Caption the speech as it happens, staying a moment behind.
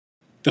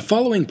The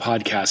following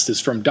podcast is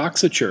from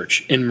Doxa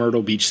Church in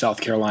Myrtle Beach, South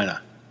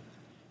Carolina.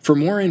 For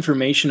more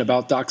information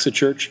about Doxa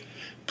Church,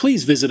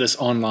 please visit us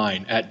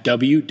online at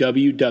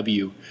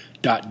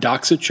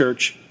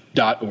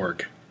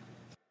www.doxachurch.org.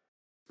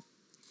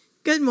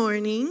 Good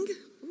morning.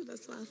 Ooh,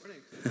 that's loud.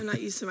 I'm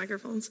not used to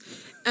microphones.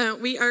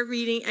 We are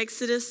reading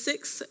Exodus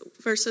 6,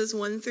 verses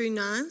 1 through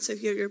 9. So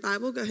if you have your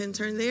Bible, go ahead and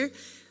turn there.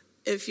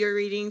 If you're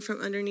reading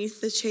from underneath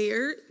the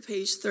chair,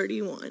 page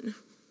 31.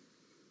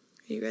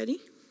 Are you ready?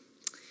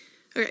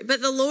 Okay,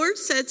 but the Lord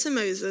said to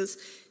Moses,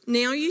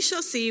 "Now you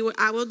shall see what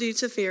I will do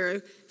to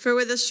Pharaoh, for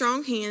with a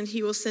strong hand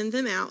he will send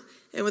them out,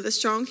 and with a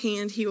strong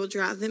hand he will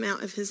drive them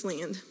out of his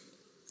land."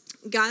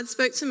 God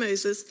spoke to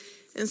Moses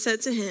and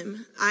said to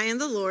him, "I am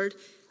the Lord.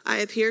 I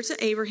appeared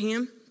to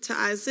Abraham, to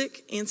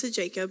Isaac, and to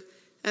Jacob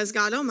as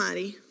God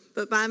Almighty,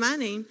 but by my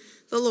name,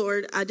 the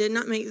Lord, I did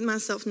not make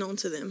myself known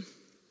to them.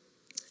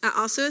 I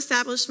also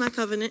established my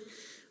covenant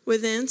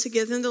with them to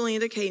give them the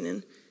land of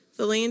Canaan,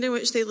 the land in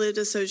which they lived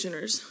as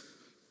sojourners.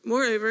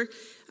 Moreover,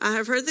 I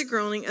have heard the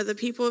groaning of the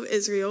people of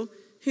Israel,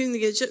 whom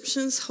the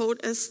Egyptians hold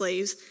as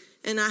slaves,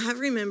 and I have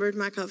remembered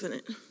my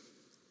covenant.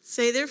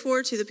 Say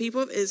therefore to the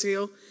people of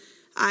Israel,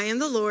 I am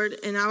the Lord,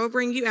 and I will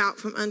bring you out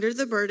from under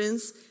the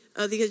burdens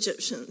of the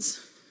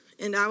Egyptians,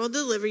 and I will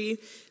deliver you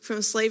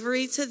from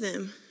slavery to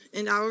them,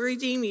 and I will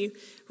redeem you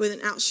with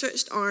an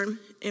outstretched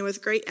arm and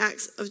with great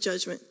acts of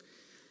judgment.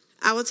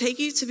 I will take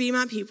you to be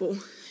my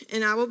people,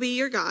 and I will be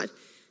your God,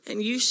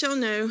 and you shall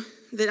know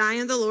that I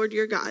am the Lord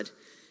your God,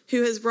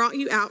 who has brought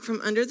you out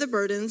from under the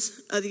burdens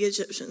of the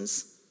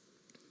Egyptians.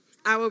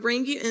 I will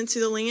bring you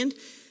into the land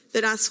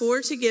that I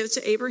swore to give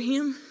to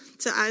Abraham,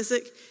 to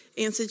Isaac,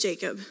 and to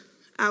Jacob.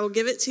 I will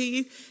give it to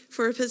you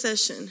for a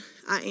possession.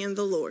 I am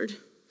the Lord."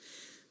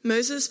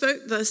 Moses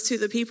spoke thus to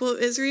the people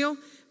of Israel,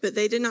 but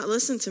they did not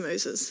listen to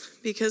Moses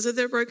because of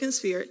their broken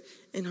spirit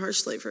and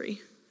harsh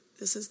slavery.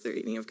 This is the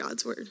reading of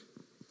God's word.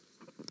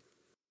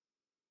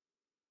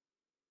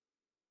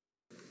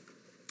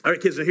 All right,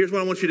 kids, now here's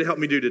what I want you to help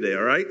me do today,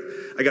 all right?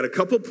 I got a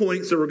couple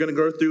points that we're going to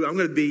go through.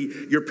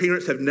 Your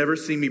parents have never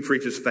seen me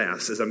preach as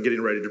fast as I'm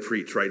getting ready to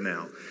preach right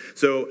now.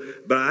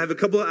 But I have a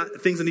couple of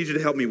things I need you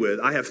to help me with.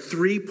 I have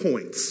 3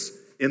 points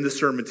in the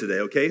sermon today,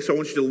 okay? So I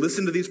want you to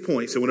listen to these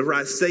points. So whenever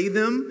I say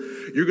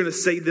them, you're going to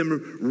say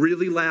them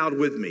really loud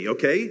with me,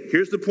 okay?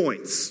 Here's the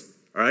points,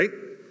 all right?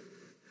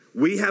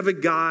 We have a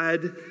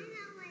God.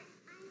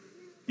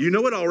 You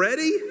know it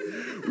already?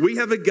 We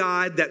have a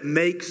God that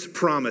makes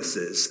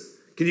promises.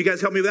 Can you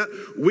guys help me with that?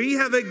 We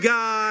have a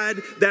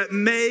God that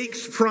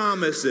makes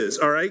promises,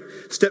 all right?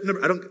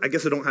 I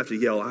guess I don't have to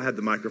yell. I have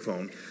the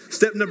microphone.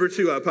 Step number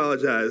 2, I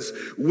apologize.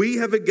 We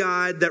have a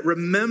God that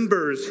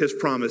remembers his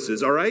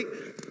promises, all right?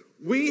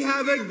 We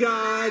have a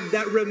God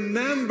that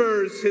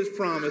remembers his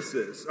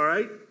promises, all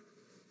right?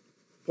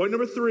 Point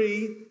number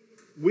 3,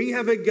 we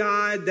have a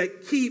God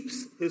that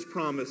keeps his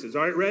promises,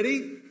 all right?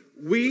 Ready?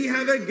 We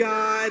have a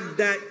God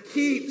that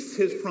keeps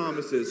his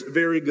promises.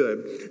 Very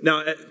good.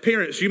 Now,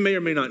 parents, you may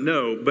or may not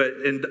know, but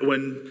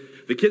when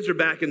the kids are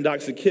back in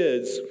Doxa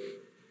Kids,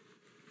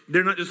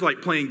 they're not just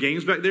like playing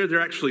games back there.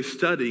 They're actually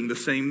studying the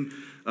same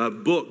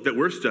book that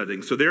we're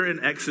studying. So they're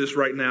in Exodus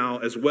right now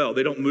as well.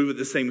 They don't move at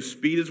the same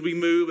speed as we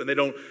move, and they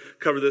don't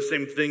cover the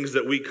same things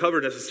that we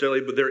cover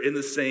necessarily, but they're in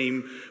the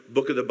same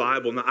book of the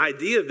Bible. And the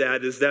idea of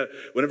that is that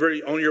whenever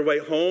you're on your way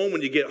home,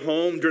 when you get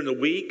home during the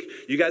week,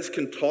 you guys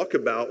can talk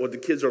about what the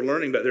kids are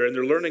learning back there, and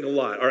they're learning a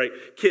lot. All right,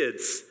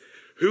 kids,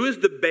 who is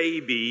the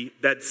baby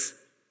that's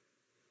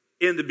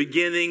in the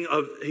beginning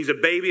of, he's a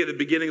baby at the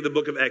beginning of the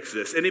book of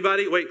Exodus?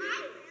 Anybody? Wait.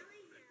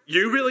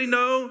 You really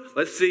know?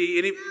 Let's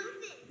see.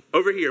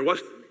 Over here.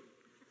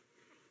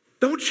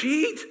 Don't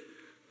cheat.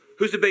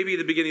 Who's the baby at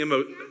the beginning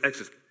of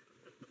Exodus?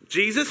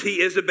 Jesus. He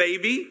is a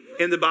baby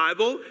in the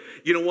Bible.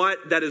 You know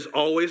what? That is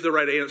always the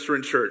right answer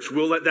in church.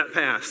 We'll let that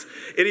pass.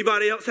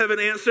 Anybody else have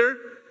an answer?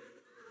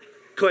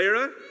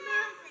 Clara?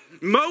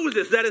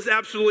 Moses. That is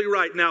absolutely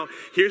right. Now,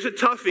 here's a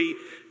toughie.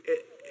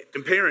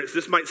 And parents,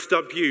 this might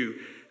stump you.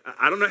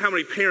 I don't know how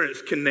many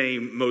parents can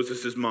name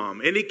Moses'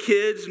 mom. Any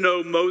kids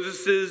know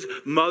Moses'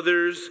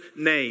 mother's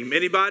name?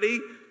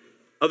 Anybody?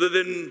 Other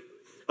than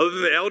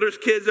the elders'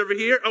 kids over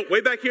here? Oh,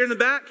 way back here in the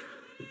back?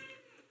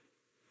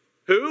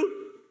 Who?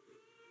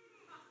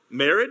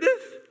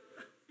 Meredith?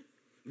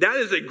 That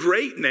is a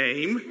great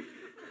name.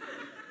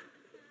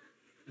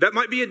 That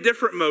might be a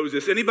different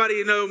Moses.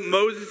 Anybody know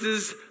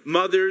Moses'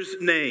 mother's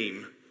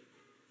name?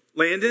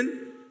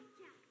 Landon?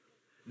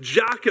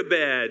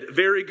 Jochebed.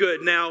 Very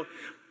good. Now,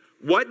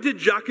 what did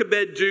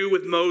Jochebed do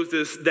with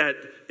Moses that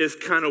is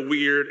kind of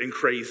weird and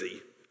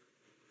crazy?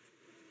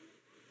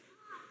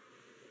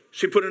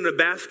 She put him in a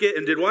basket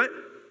and did what?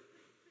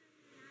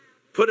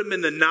 Put him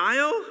in the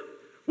Nile,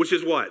 which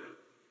is what?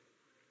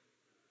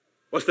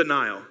 What's the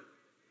Nile?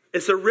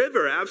 It's a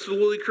river,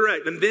 absolutely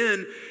correct. And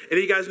then,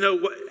 you guys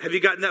know, have you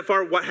gotten that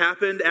far? What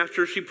happened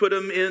after she put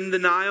him in the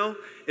Nile?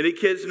 Any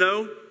kids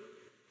know?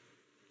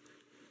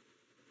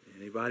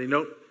 Anybody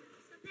know?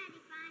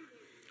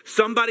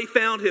 Somebody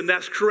found him,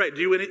 that's correct.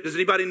 Does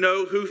anybody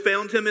know who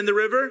found him in the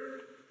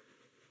river?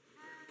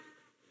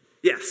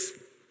 Yes.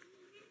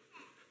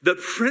 The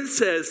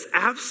princess,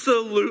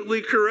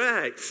 absolutely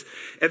correct.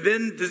 And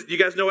then, you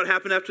guys know what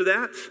happened after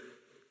that?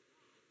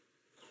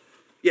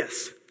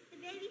 Yes. The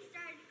baby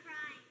started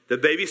crying. The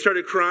baby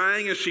started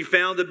crying and she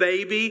found the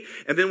baby.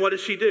 And then what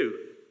did she do?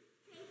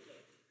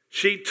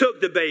 She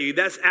took the baby.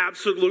 That's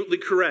absolutely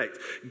correct.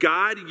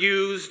 God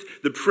used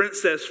the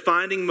princess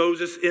finding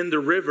Moses in the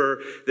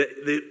river.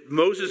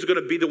 Moses is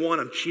going to be the one.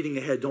 I'm cheating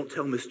ahead. Don't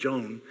tell Miss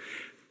Joan.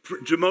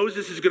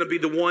 Moses is going to be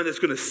the one that's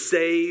going to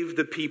save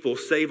the people,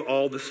 save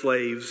all the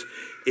slaves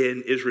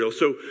in Israel.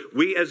 So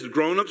we as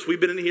grown-ups, we've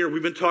been in here,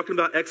 we've been talking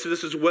about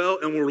Exodus as well,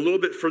 and we're a little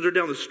bit further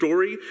down the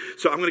story.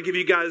 So I'm going to give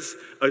you guys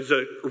a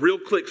real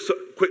quick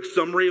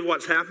summary of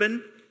what's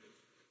happened.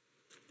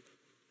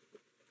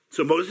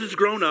 So Moses is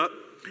grown up.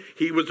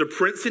 He was a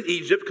prince in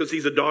Egypt because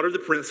he's a daughter of the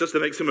princess.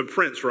 That makes him a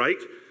prince, right?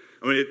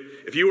 I mean,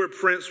 if you were a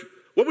prince,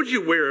 what would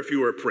you wear if you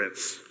were a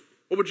prince?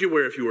 What would you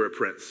wear if you were a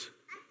prince?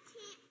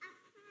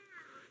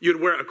 You'd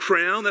wear a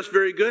crown. That's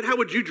very good. How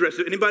would you dress?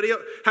 Anybody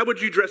else? How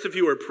would you dress if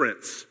you were a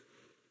prince?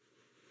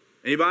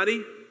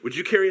 Anybody? Would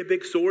you carry a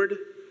big sword?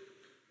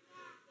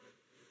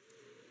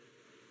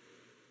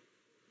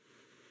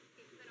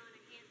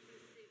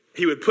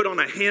 He would put on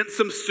a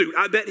handsome suit.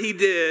 I bet he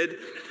did.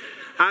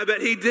 I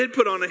bet he did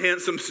put on a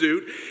handsome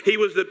suit. He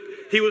was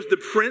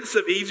the prince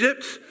of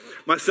Egypt.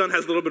 My son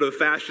has a little bit of a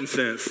fashion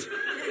sense.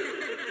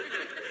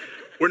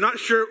 We're not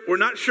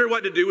sure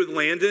what to do with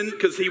Landon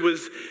because he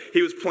was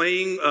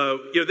playing.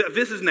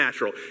 This is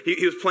natural.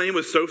 He was playing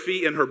with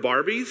Sophie and her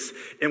Barbies,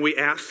 and we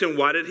asked him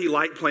why did he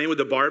like playing with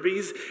the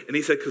Barbies, and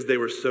he said because they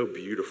were so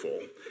beautiful.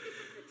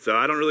 So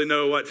I don't really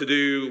know what to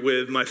do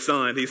with my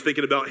son. He's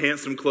thinking about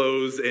handsome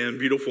clothes and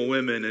beautiful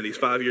women, and he's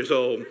 5 years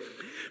old.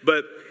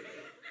 But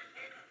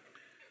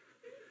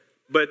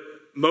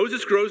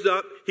Moses grows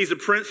up. He's a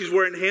prince. He's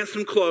wearing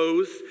handsome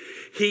clothes.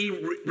 He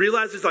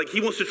realizes he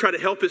wants to try to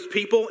help his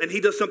people, and he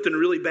does something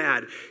really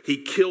bad. He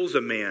kills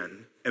a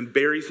man and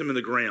buries him in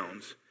the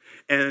ground.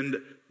 And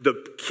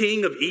the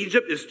king of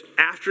Egypt is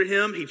after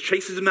him. He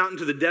chases him out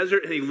into the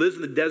desert, and he lives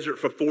in the desert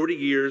for 40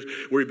 years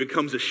where he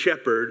becomes a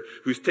shepherd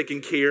who's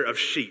taking care of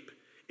sheep.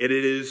 It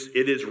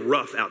is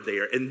rough out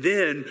there. And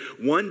then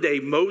one day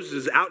Moses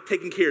is out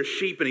taking care of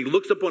sheep, and he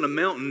looks up on a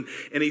mountain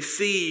and he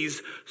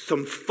sees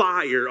some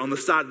fire on the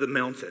side of the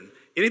mountain.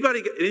 Any of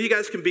you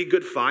guys can be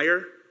good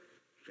fire?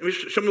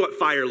 Show me what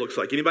fire looks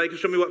like. Anybody can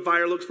show me what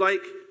fire looks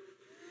like?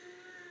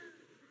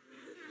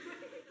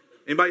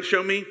 Anybody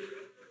show me?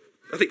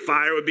 I think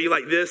fire would be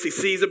like this.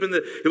 He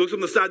looks on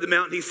the side of the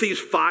mountain. He sees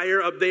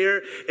fire up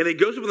there, and he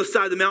goes up on the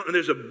side of the mountain, and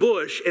there's a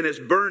bush, and it's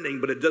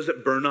burning, but it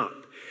doesn't burn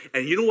up.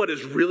 And you know what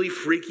is really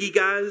freaky,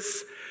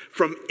 guys?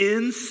 From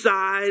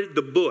inside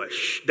the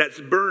bush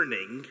that's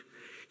burning,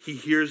 he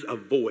hears a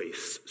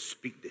voice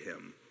speak to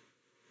him.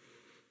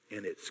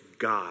 And it's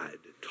God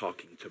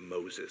talking to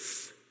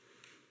Moses.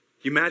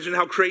 Can you imagine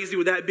how crazy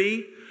would that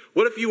be?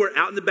 What if you were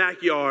out in the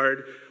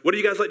backyard? What do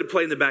you guys like to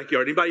play in the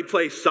backyard? Anybody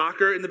play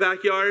soccer in the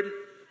backyard?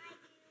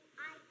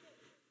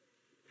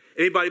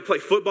 Anybody play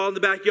football in the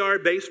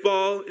backyard?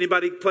 Baseball?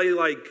 Anybody play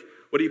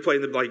what do you play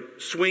in the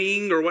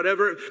swing or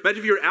whatever? Imagine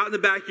if you were out in the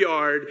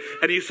backyard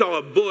and you saw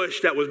a bush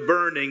that was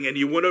burning and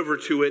you went over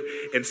to it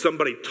and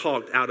somebody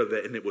talked out of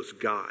it and it was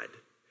God.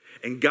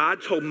 And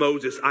God told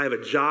Moses, I have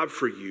a job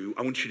for you.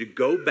 I want you to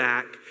go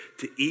back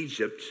to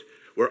Egypt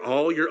where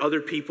all your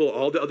other people,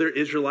 all the other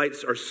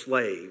Israelites are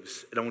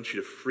slaves, and I want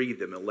you to free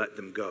them and let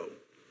them go.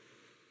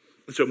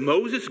 And so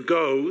Moses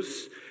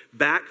goes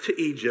back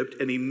to Egypt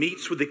and he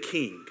meets with the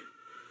king.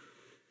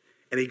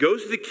 And he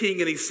goes to the king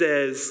and he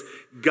says,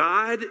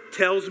 God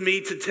tells me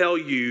to tell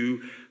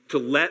you to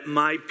let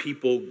my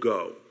people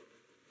go.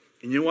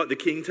 And you know what the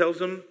king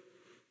tells him?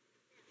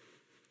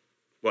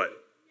 What?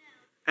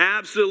 No.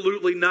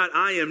 Absolutely not.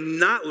 I am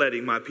not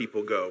letting my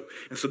people go.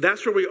 And so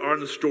that's where we are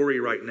in the story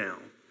right now.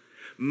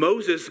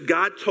 Moses,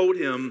 God told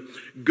him,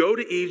 go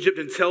to Egypt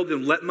and tell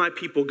them, let my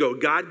people go.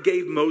 God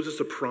gave Moses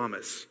a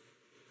promise.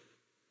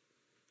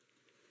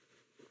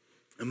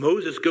 And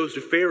Moses goes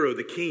to Pharaoh,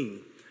 the king,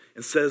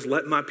 and says,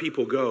 let my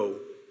people go.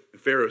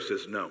 And Pharaoh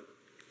says, no.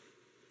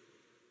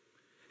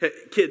 Hey,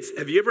 kids,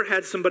 have you ever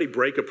had somebody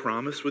break a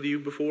promise with you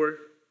before?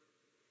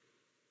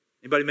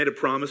 Anybody made a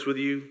promise with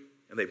you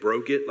and they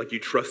broke it? Like you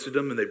trusted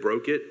them and they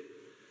broke it?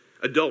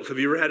 Adults, have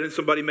you ever had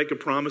somebody make a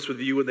promise with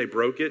you and they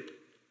broke it?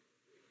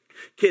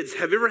 Kids,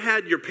 have you ever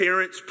had your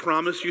parents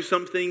promise you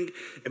something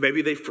and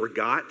maybe they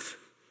forgot?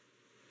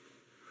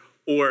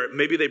 Or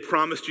maybe they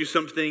promised you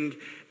something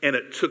and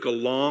it took a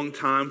long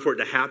time for it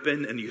to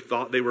happen and you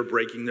thought they were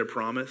breaking their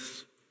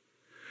promise?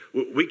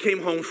 We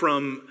came home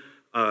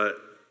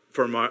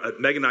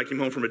Meg and I came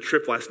home from a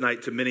trip last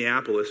night to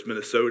Minneapolis,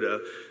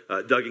 Minnesota,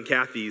 Doug and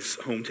Kathy's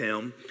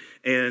hometown.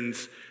 And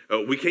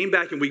we came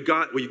back and we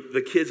got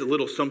the kids a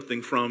little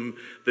something from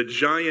the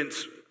giant,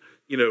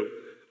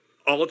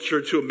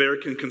 altar to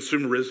American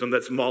consumerism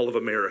that's Mall of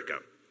America.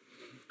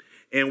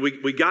 And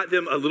we got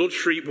them a little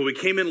treat, but we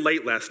came in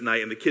late last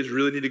night and the kids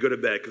really need to go to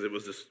bed because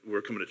we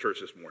were coming to church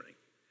this morning.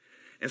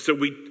 And so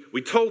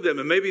we told them,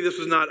 and maybe this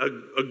was not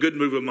a good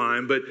move of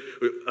mine, but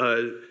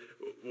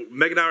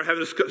Meg and I were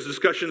having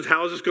discussions,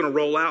 how is this going to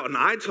roll out? And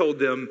I told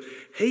them,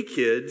 hey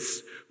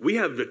kids, we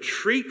have a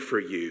treat for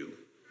you.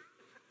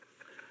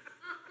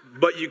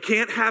 But you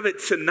can't have it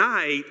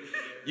tonight.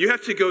 You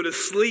have to go to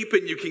sleep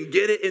and you can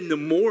get it in the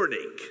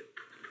morning.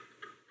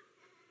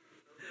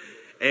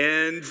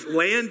 And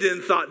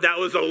Landon thought that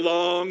was a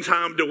long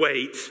time to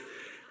wait.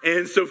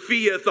 And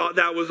Sophia thought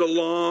that was a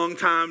long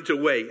time to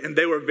wait. And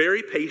they were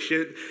very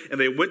patient, and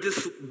they went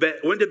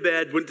to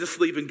bed, went to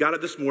sleep, and got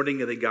up this morning,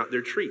 and they got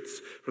their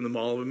treats from the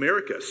Mall of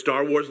America.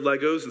 Star Wars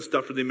Legos and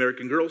stuff from the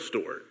American Girl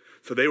store.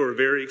 So they were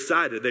very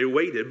excited. They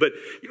waited. But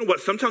you know what?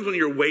 Sometimes when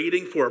you're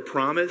waiting for a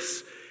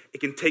promise, it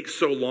can take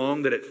so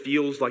long that it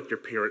feels like your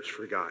parents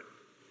forgot.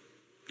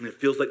 And it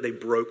feels like they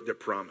broke their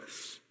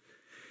promise.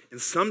 And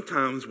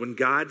sometimes when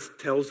God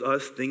tells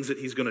us things that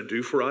he's going to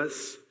do for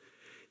us,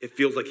 it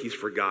feels like he's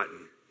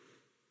forgotten.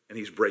 And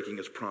he's breaking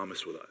his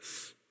promise with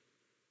us.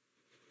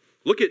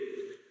 Look at,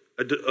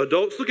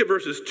 adults, look at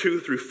verses 2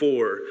 through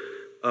 4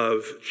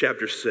 of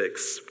chapter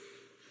 6.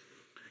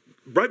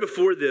 Right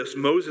before this,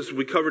 Moses,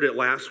 we covered it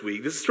last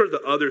week. This is sort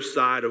of the other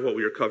side of what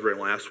we were covering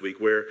last week,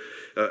 where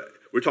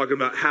we're talking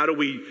about how do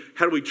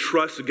we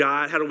trust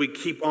God? How do we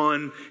keep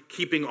on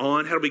keeping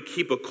on? How do we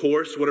keep a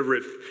course, whatever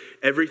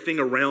everything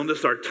around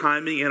us, our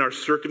timing and our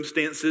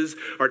circumstances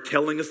are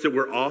telling us that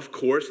we're off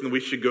course and we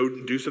should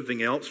go do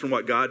something else from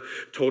what God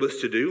told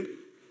us to do.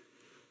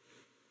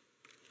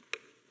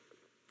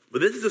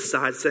 But this is a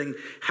side saying,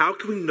 how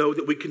can we know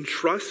that we can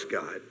trust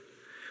God?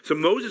 So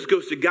Moses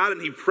goes to God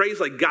and he prays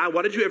like, God,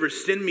 why did you ever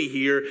send me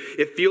here?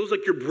 It feels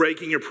like you're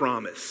breaking your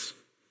promise.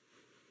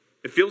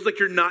 It feels like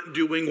you're not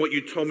doing what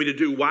you told me to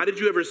do. Why did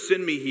you ever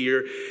send me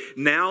here?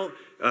 Now,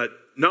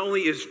 not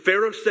only is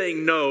Pharaoh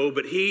saying no,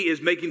 but he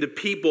is making the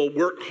people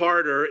work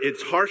harder.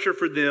 It's harsher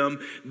for them.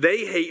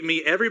 They hate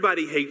me.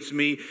 Everybody hates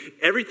me.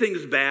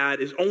 Everything's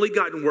bad. It's only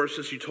gotten worse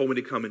since you told me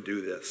to come and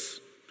do this.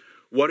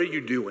 What are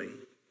you doing?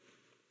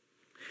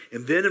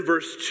 And then in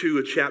verse 2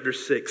 of chapter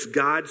 6,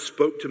 God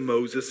spoke to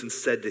Moses and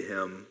said to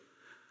him,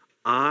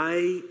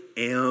 I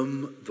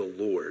am the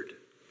Lord.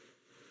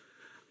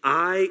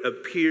 I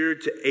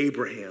appeared to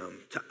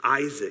Abraham, to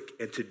Isaac,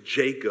 and to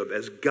Jacob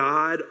as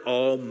God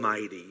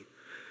Almighty.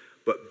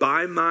 But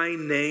by my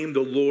name,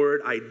 the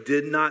Lord, I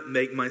did not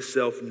make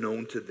myself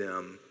known to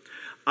them.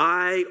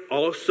 I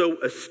also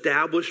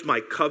established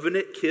my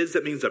covenant. Kids,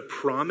 that means a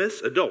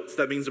promise. Adults,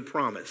 that means a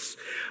promise.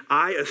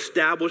 I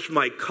established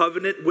my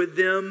covenant with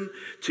them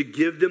to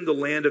give them the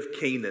land of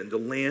Canaan, the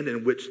land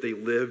in which they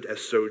lived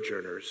as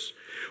sojourners.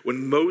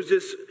 When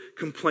Moses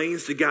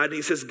complains to God and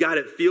he says, God,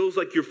 it feels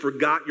like you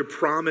forgot your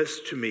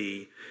promise to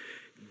me,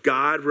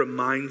 God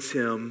reminds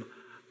him,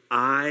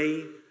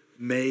 I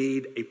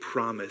made a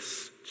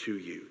promise to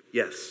you.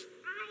 Yes?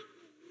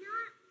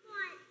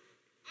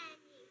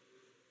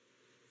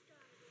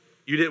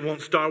 You didn't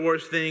want Star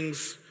Wars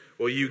things?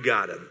 Well, you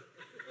got them.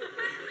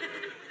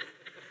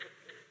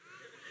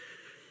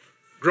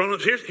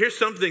 Grown-ups, here's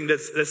something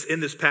that's in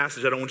this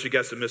passage I don't want you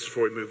guys to miss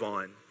before we move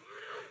on.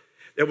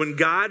 That when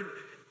God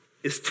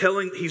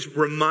he's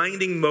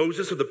reminding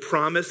Moses of the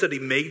promise that he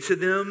made to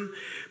them,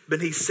 but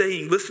he's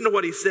saying, listen to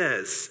what he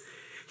says.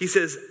 He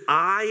says,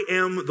 I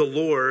am the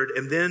Lord.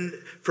 And then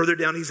further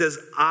down, he says,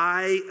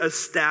 I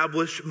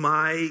establish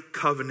my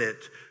covenant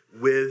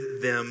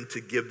with them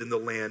to give them the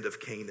land of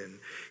Canaan.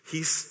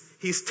 He's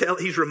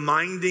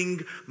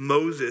reminding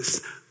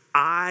Moses,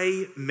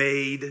 I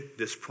made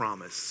this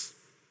promise.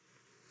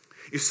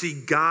 You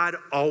see, God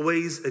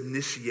always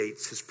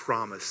initiates his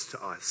promise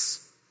to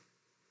us.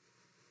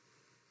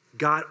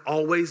 God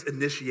always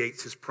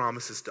initiates his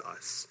promises to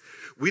us.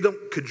 We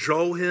don't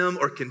cajole him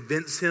or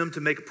convince him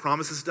to make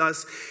promises to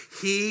us.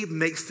 He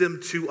makes them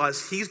to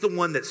us. He's the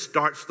one that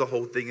starts the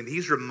whole thing. And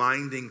he's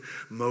reminding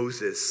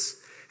Moses,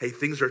 hey,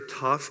 things are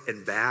tough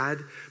and bad,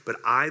 but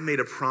I made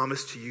a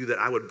promise to you that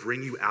I would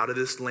bring you out of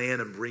this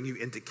land and bring you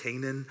into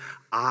Canaan.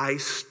 I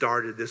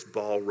started this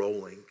ball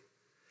rolling.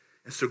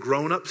 And so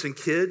grown-ups and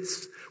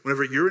kids,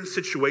 whenever you're in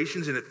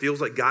situations and it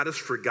feels like God has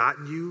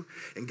forgotten you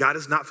and God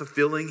is not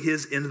fulfilling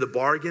his end of the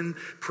bargain,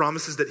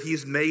 promises that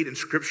he's made in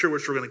scripture,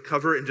 which we're going to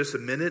cover in just a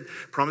minute,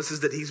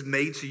 promises that he's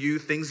made to you,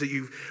 things that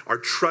you are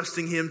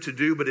trusting him to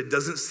do, but it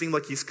doesn't seem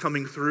like he's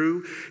coming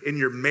through. In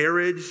your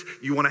marriage,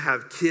 you want to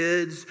have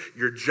kids,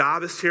 your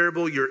job is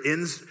terrible, your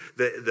ends,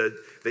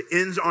 the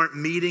ends aren't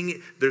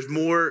meeting, there's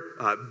more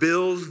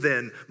bills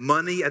than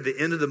money at the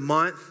end of the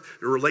month,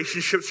 your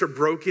relationships are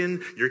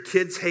broken, your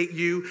kids hate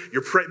you,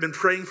 you've been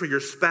praying for your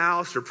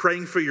spouse or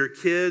praying for your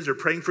kids or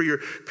praying for your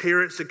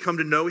parents to come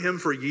to know him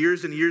for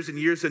years and years and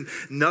years and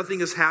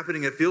nothing is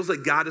happening. It feels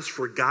like God has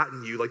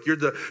forgotten you, like you're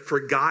the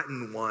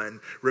forgotten one.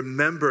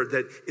 Remember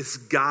that it's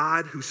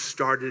God who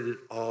started it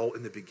all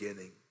in the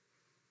beginning.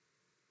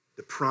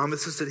 The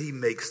promises that he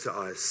makes to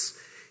us,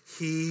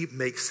 he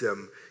makes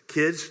them.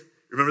 Kids,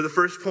 remember the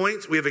first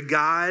point? We have a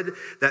God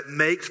that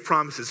makes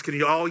promises. Can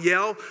you all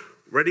yell?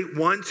 Ready?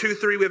 1, 2,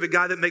 3. We have a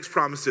God that makes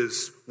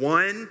promises.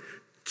 1,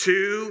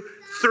 2,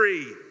 3.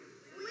 We have a God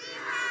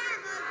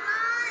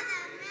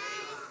that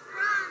makes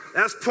promises.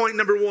 That's point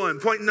number one.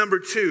 Point number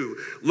two,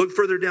 look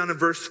further down in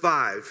verse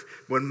 5.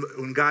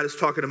 When God is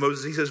talking to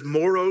Moses, he says,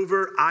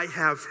 moreover, I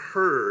have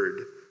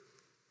heard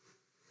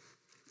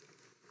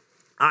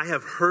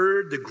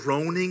the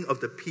groaning of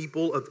the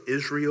people of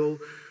Israel,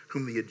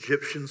 whom the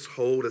Egyptians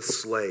hold as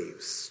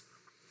slaves.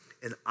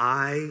 And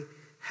I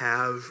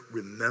have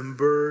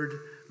remembered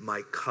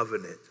my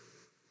covenant.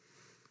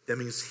 That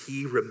means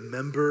he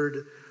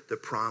remembered the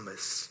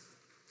promise.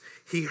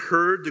 He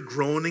heard the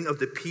groaning of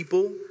the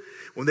people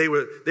when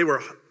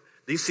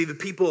you see the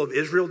people of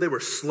Israel, they were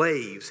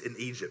slaves in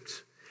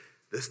Egypt.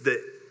 The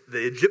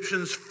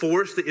Egyptians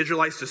forced the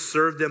Israelites to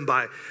serve them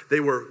they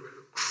were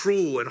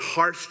cruel and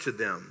harsh to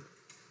them.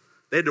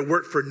 They had to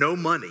work for no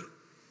money.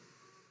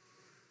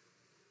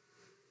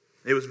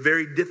 It was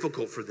very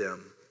difficult for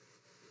them.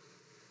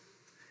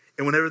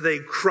 And whenever they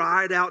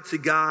cried out to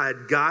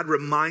God, God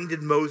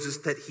reminded Moses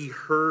that he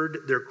heard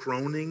their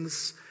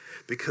groanings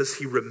because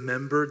he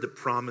remembered the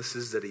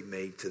promises that he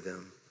made to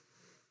them.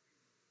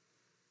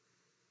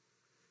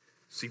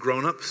 See,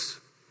 grown-ups,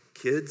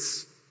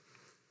 kids,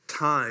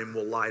 time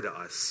will lie to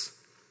us.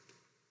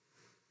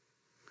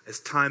 As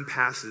time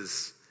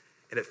passes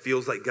and it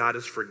feels like God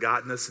has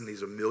forgotten us and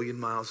he's a million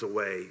miles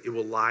away, it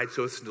will lie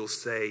to us and it'll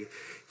say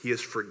he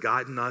has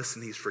forgotten us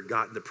and he's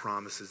forgotten the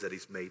promises that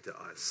he's made to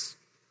us.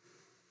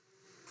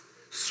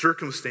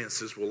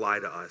 Circumstances will lie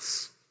to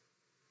us.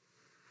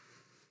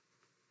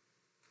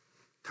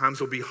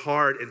 Times will be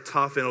hard and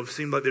tough and it'll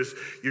seem like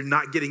you're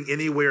not getting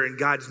anywhere and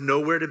God's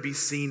nowhere to be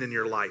seen in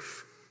your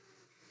life.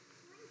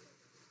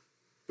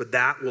 But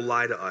that will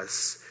lie to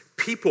us.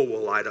 People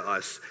will lie to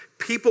us.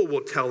 People will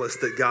tell us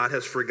that God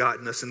has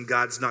forgotten us and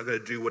God's not going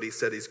to do what he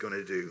said he's going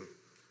to do.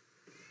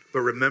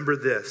 But remember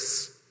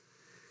this,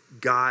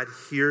 God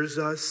hears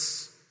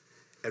us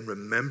and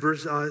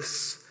remembers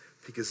us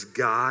because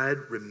God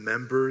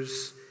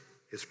remembers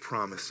his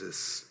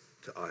promises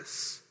to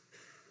us.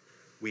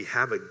 We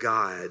have a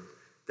God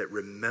that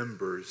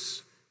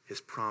remembers his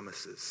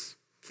promises.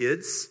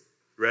 Kids,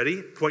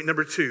 ready? Point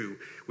number 2,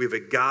 we have a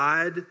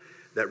God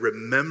that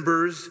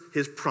remembers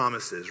his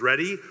promises.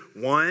 Ready?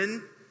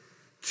 1,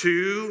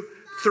 2,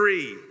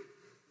 3.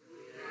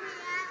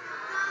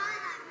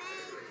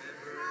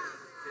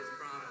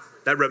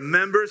 That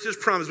remembers his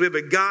promise. We have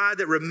a God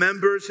that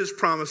remembers his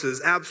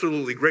promises.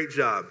 Absolutely. Great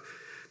job.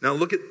 Now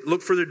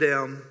look further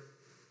down.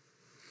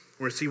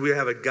 We're going to see we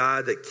have a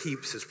God that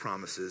keeps his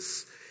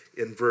promises.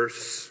 In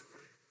verse,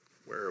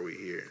 where are we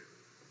here?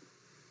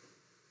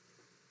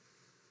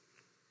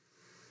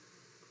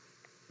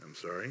 I'm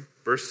sorry.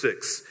 Verse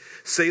 6.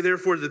 Say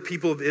therefore to the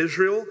people of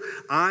Israel,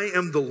 I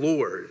am the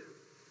Lord,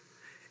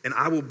 and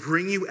I will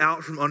bring you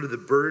out from under the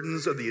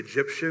burdens of the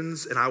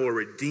Egyptians, and I will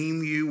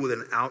redeem you with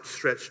an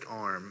outstretched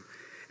arm.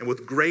 And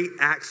with great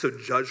acts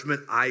of judgment,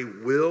 I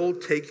will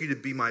take you to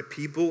be my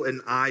people,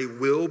 and I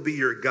will be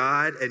your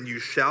God, and you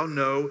shall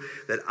know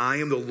that I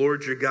am the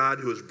Lord your God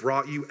who has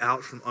brought you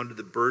out from under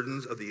the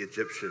burdens of the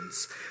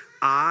Egyptians.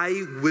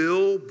 I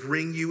will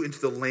bring you into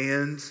the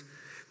land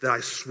that I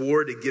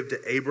swore to give to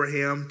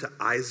Abraham, to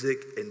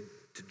Isaac, and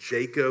to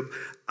Jacob.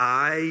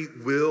 I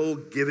will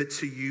give it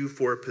to you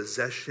for a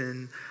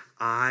possession.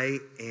 I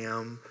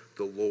am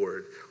the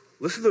Lord.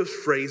 Listen to those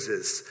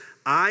phrases.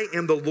 I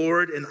am the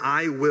Lord and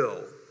I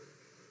will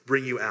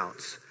bring you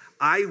out.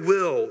 I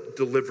will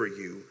deliver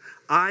you.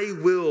 I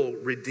will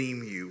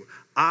redeem you.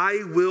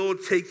 I will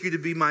take you to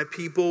be my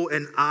people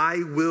and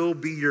I will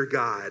be your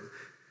God.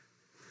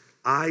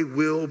 I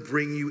will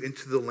bring you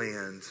into the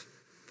land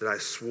that I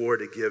swore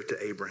to give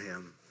to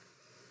Abraham.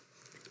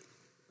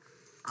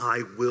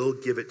 I will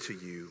give it to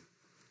you.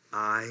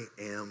 I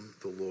am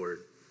the Lord.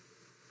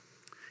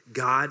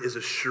 God is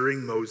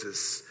assuring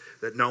Moses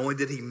that not only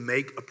did he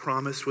make a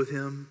promise with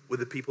him, with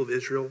the people of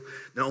Israel,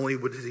 not only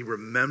did he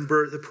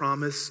remember the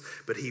promise,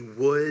 but he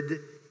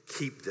would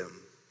keep them.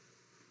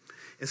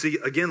 And see,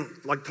 again,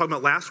 like talking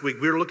about last week,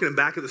 we were looking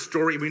back at the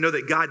story and we know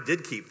that God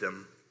did keep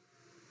them.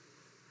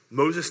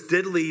 Moses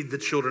did lead the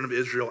children of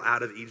Israel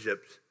out of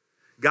Egypt.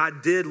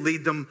 God did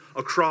lead them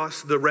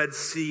across the Red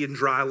Sea and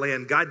dry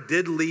land. God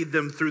did lead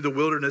them through the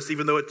wilderness,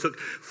 even though it took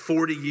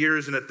 40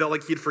 years and it felt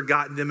like he'd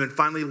forgotten them and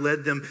finally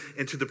led them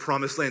into the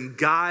promised land.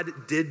 God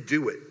did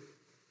do it.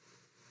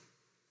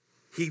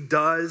 He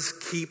does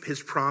keep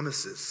his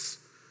promises.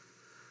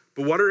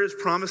 But what are his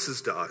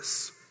promises to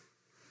us?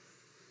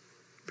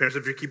 Parents,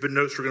 if you're keeping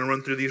notes, we're going to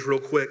run through these real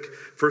quick.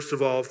 First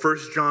of all, 1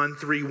 John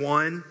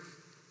 3:1,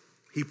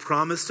 he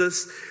promised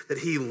us that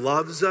he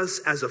loves us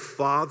as a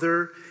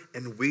father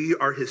and we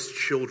are his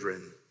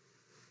children.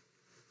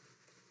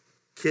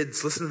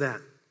 Kids, listen to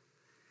that.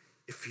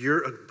 If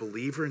you're a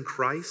believer in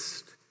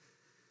Christ,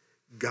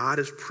 God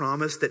has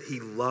promised that he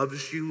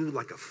loves you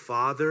like a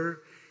father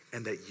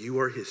and that you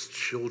are his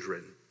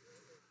children.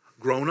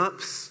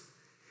 Grown-ups,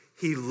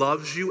 he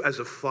loves you as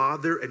a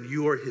father and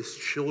you are his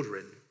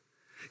children.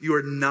 You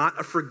are not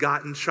a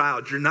forgotten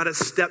child. You're not a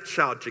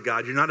stepchild to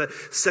God. You're not a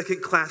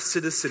second-class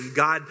citizen.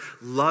 God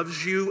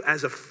loves you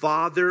as a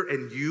father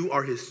and you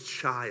are his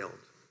child.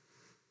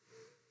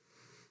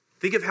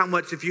 Think of how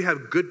much, if you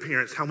have good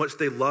parents, how much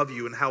they love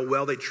you and how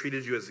well they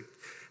treated you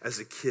as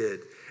a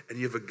kid. And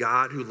you have a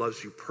God who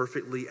loves you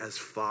perfectly as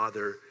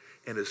Father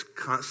and is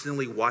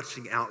constantly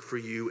watching out for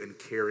you and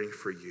caring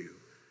for you.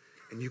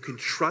 And you can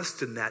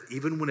trust in that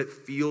even when it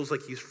feels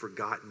like he's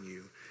forgotten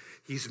you.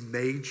 He's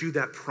made you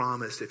that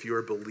promise if you're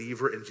a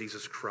believer in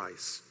Jesus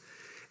Christ.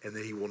 And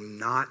that he will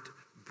not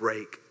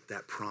break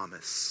that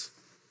promise.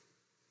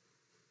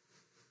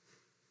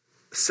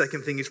 The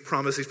second thing he's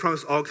promised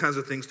all kinds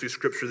of things through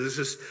Scripture. There's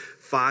just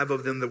 5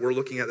 of them that we're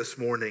looking at this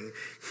morning.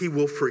 He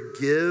will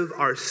forgive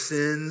our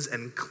sins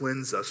and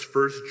cleanse us.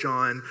 1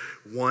 John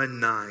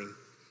 1:9.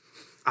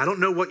 I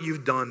don't know what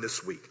you've done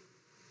this week.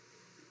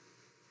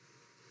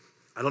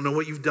 I don't know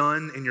what you've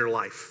done in your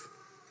life.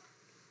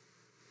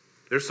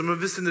 There's some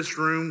of us in this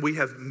room, we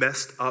have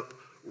messed up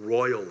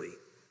royally.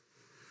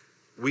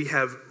 We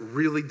have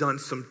really done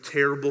some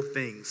terrible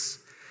things.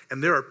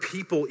 And there are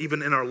people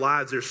even in our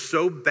lives, there's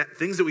so bad,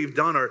 things that we've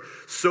done are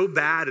so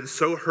bad and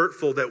so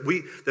hurtful that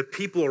the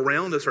people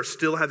around us are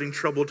still having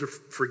trouble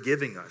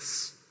forgiving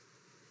us.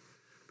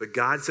 But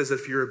God says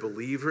that if you're a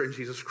believer in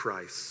Jesus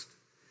Christ,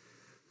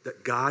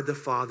 that God the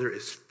Father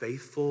is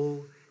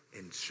faithful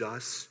and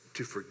just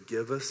to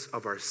forgive us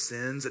of our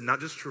sins, and not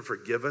just to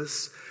forgive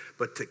us,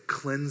 but to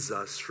cleanse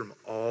us from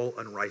all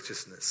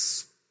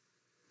unrighteousness.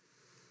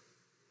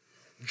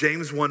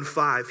 James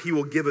 1:5, he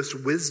will give us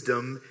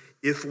wisdom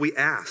if we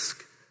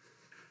ask.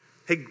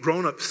 Hey,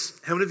 grown-ups,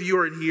 how many of you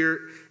are in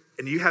here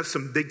and you have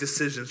some big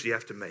decisions you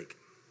have to make?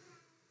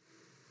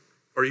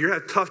 Or you're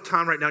having a tough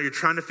time right now, you're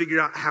trying to figure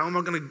out how am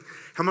I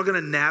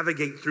gonna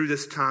navigate through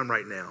this time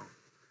right now?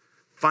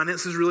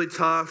 Finance is really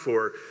tough,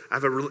 or I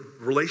have a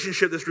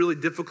relationship that's really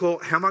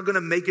difficult. How am I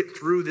gonna make it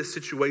through this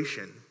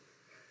situation?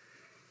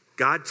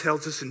 God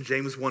tells us in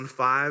James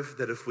 1:5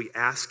 that if we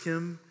ask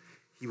him,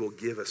 he will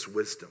give us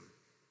wisdom.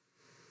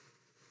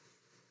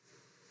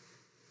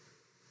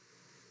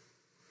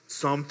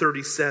 Psalm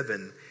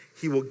 37,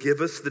 he will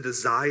give us the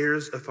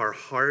desires of our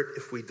heart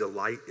if we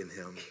delight in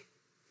him.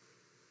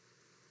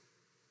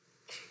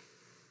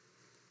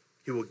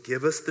 He will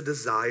give us the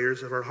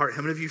desires of our heart.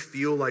 How many of you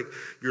feel like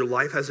your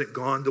life hasn't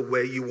gone the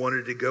way you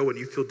wanted it to go and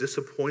you feel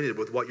disappointed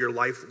with what your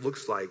life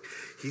looks like?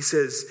 He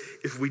says,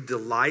 if we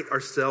delight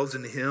ourselves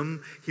in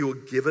him, he will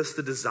give us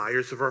the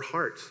desires of our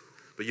heart.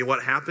 But you know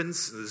what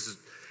happens?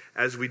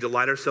 As we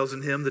delight ourselves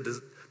in him,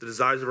 the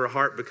desires of our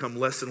heart become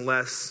less and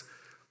less.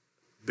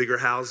 Bigger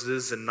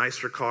houses and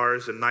nicer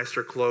cars and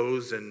nicer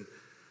clothes and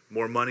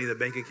more money in the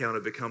bank account.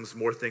 It becomes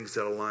more things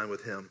that align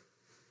with him.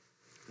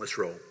 Let's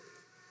roll.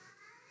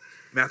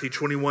 Matthew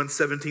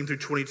 21:17 through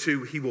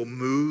 22, he will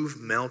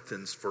move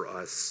mountains for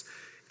us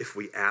if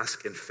we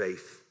ask in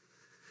faith.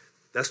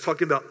 That's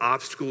talking about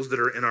obstacles that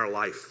are in our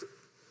life.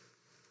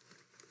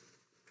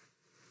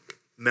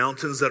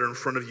 Mountains that are in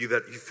front of you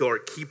that you feel are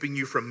keeping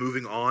you from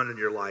moving on in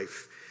your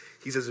life.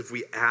 He says if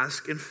we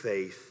ask in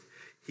faith,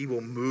 he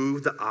will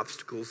move the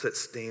obstacles that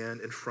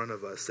stand in front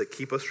of us, that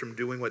keep us from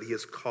doing what he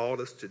has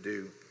called us to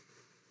do,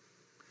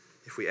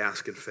 if we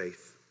ask in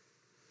faith.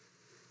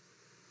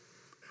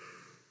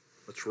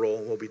 Let's roll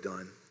and we'll be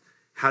done.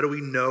 How do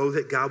we know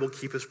that God will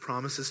keep his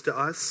promises to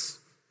us?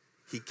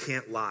 He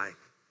can't lie.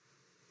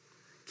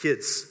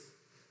 Kids,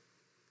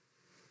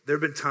 there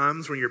have been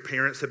times when your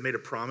parents have made a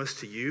promise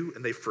to you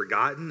and they've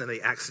forgotten and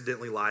they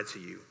accidentally lied to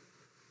you.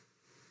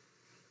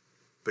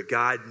 But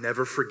God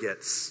never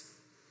forgets.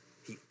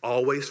 He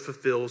always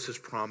fulfills his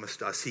promise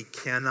to us. He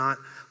cannot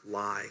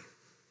lie.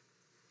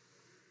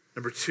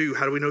 Number 2,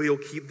 how do we know he'll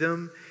keep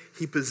them?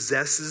 He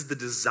possesses the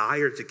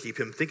desire to keep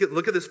him.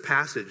 Look at this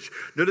passage.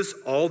 Notice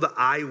all the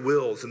I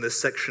wills in this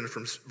section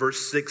from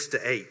verse 6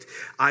 to 8.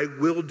 I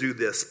will do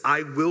this.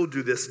 I will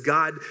do this.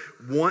 God,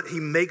 he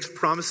makes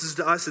promises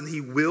to us and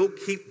he will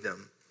keep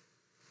them.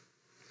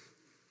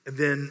 And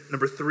then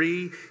number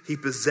 3, he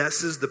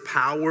possesses the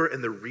power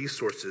and the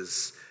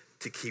resources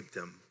to keep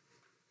them.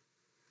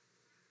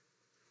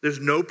 There's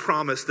no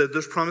promise that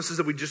those promises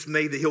that we just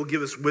made, that he'll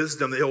give us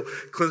wisdom, that he'll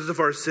cleanse us of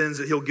our sins,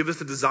 that he'll give us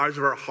the desires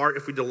of our heart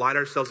if we delight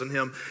ourselves in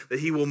him, that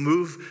he will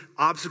move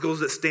obstacles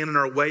that stand in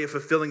our way of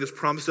fulfilling his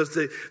promises.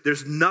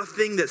 There's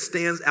nothing that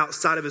stands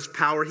outside of his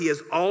power. He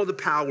has all the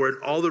power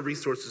and all the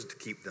resources to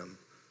keep them.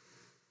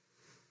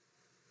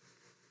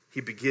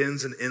 He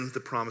begins and ends the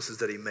promises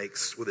that he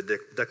makes with a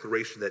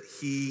declaration that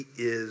he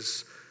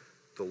is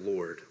the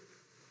Lord.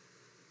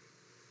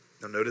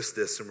 Now notice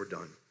this and we're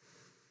done.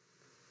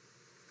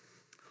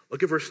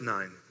 Look at verse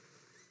 9.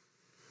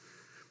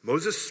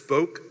 Moses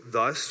spoke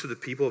thus to the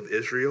people of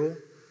Israel,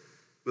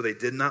 but they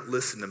did not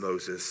listen to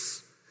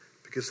Moses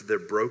because of their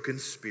broken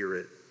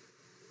spirit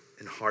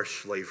and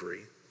harsh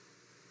slavery.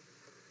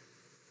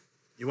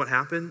 You know what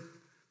happened?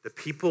 The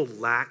people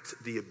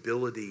lacked the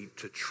ability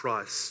to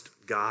trust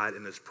God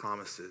and his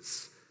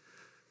promises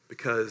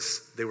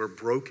because they were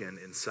broken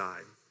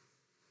inside.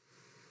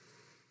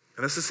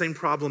 And that's the same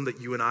problem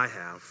that you and I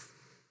have.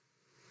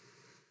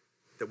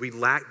 That we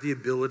lack the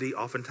ability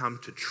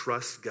oftentimes to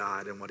trust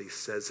God and what he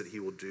says that he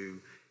will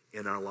do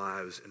in our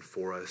lives and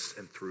for us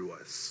and through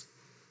us.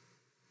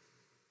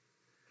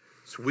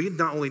 So we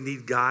not only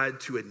need God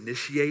to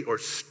initiate or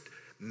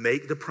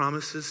make the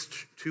promises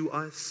to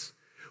us,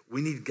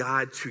 we need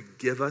God to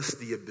give us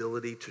the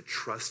ability to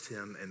trust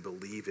him and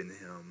believe in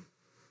him,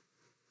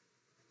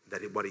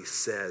 that what he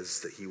says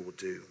that he will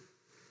do.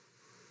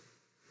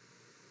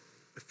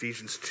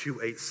 Ephesians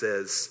 2:8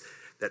 says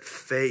that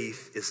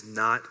faith is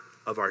not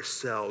of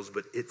ourselves,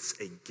 but it's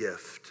a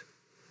gift.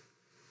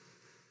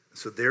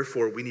 So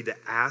therefore, we need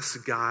to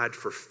ask God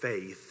for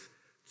faith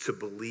to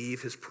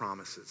believe his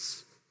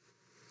promises.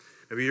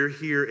 Maybe you're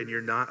here and you're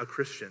not a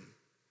Christian.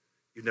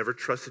 You've never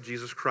trusted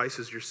Jesus Christ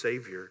as your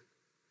Savior.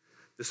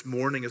 This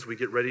morning, as we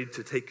get ready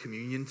to take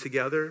communion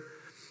together,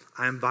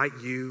 I invite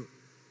you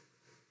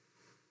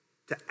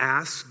to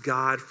ask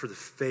God for the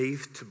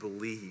faith to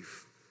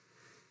believe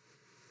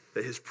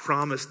that his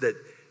promise that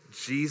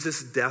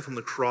Jesus' death on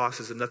the cross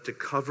is enough to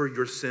cover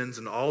your sins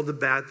and all the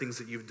bad things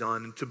that you've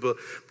done, and to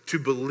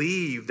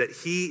believe that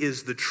he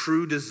is the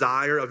true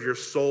desire of your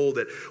soul,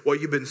 that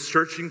what you've been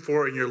searching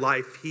for in your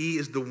life, he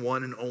is the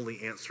one and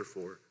only answer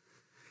for.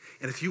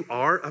 And if you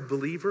are a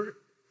believer,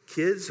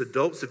 kids,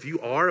 adults, if you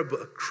are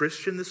a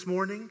Christian this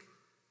morning,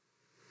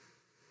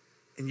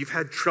 and you've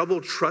had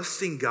trouble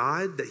trusting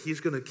God that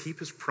he's going to keep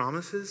his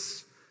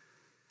promises,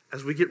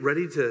 as we get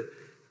ready to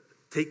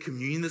take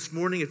communion this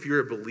morning, if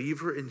you're a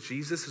believer in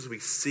Jesus, as we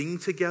sing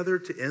together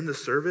to end the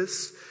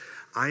service,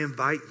 I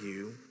invite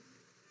you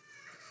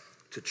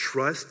to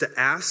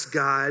ask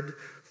God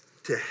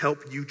to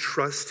help you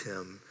trust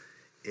him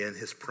in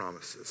his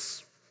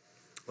promises.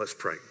 Let's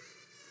pray.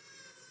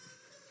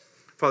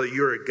 Father,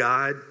 you're a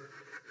God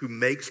who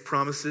makes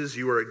promises.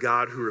 You are a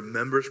God who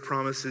remembers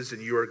promises,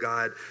 and you are a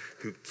God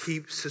who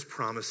keeps his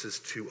promises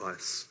to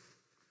us.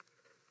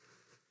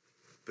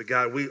 But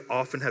God, we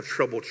often have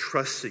trouble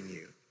trusting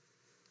you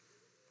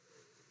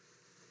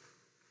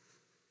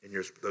in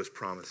those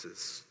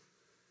promises.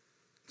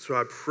 So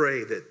I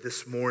pray that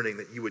this morning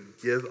that you would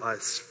give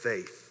us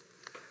faith,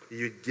 that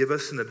you'd give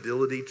us an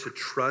ability to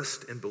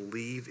trust and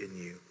believe in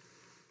you,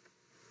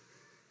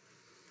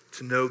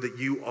 to know that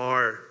you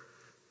are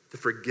the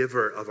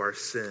forgiver of our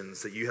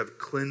sins, that you have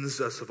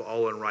cleansed us of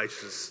all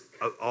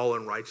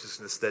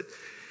unrighteousness, that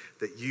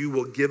you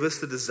will give us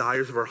the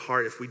desires of our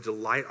heart if we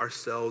delight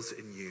ourselves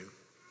in you,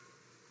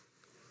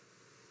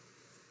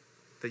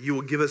 that you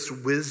will give us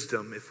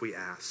wisdom if we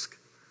ask.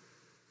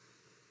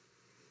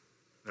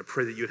 And I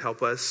pray that you'd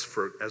help us,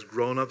 as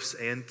grown-ups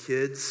and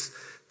kids,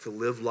 to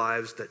live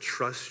lives that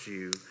trust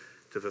you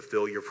to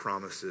fulfill your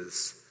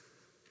promises.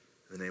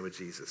 In the name of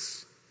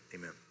Jesus,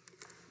 amen.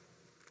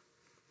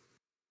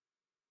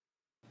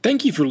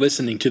 Thank you for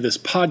listening to this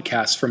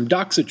podcast from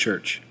Doxa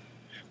Church.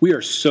 We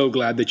are so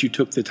glad that you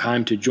took the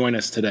time to join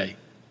us today.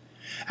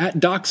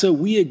 At Doxa,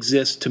 we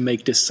exist to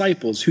make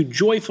disciples who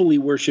joyfully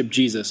worship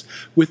Jesus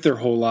with their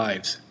whole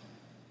lives.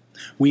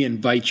 We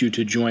invite you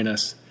to join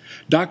us.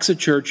 Doxa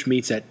Church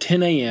meets at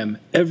 10 a.m.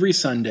 every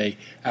Sunday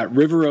at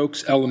River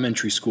Oaks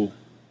Elementary School.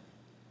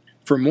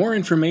 For more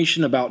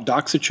information about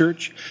Doxa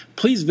Church,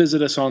 please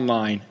visit us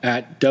online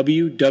at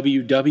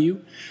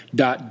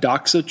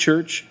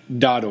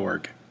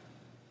www.doxachurch.org.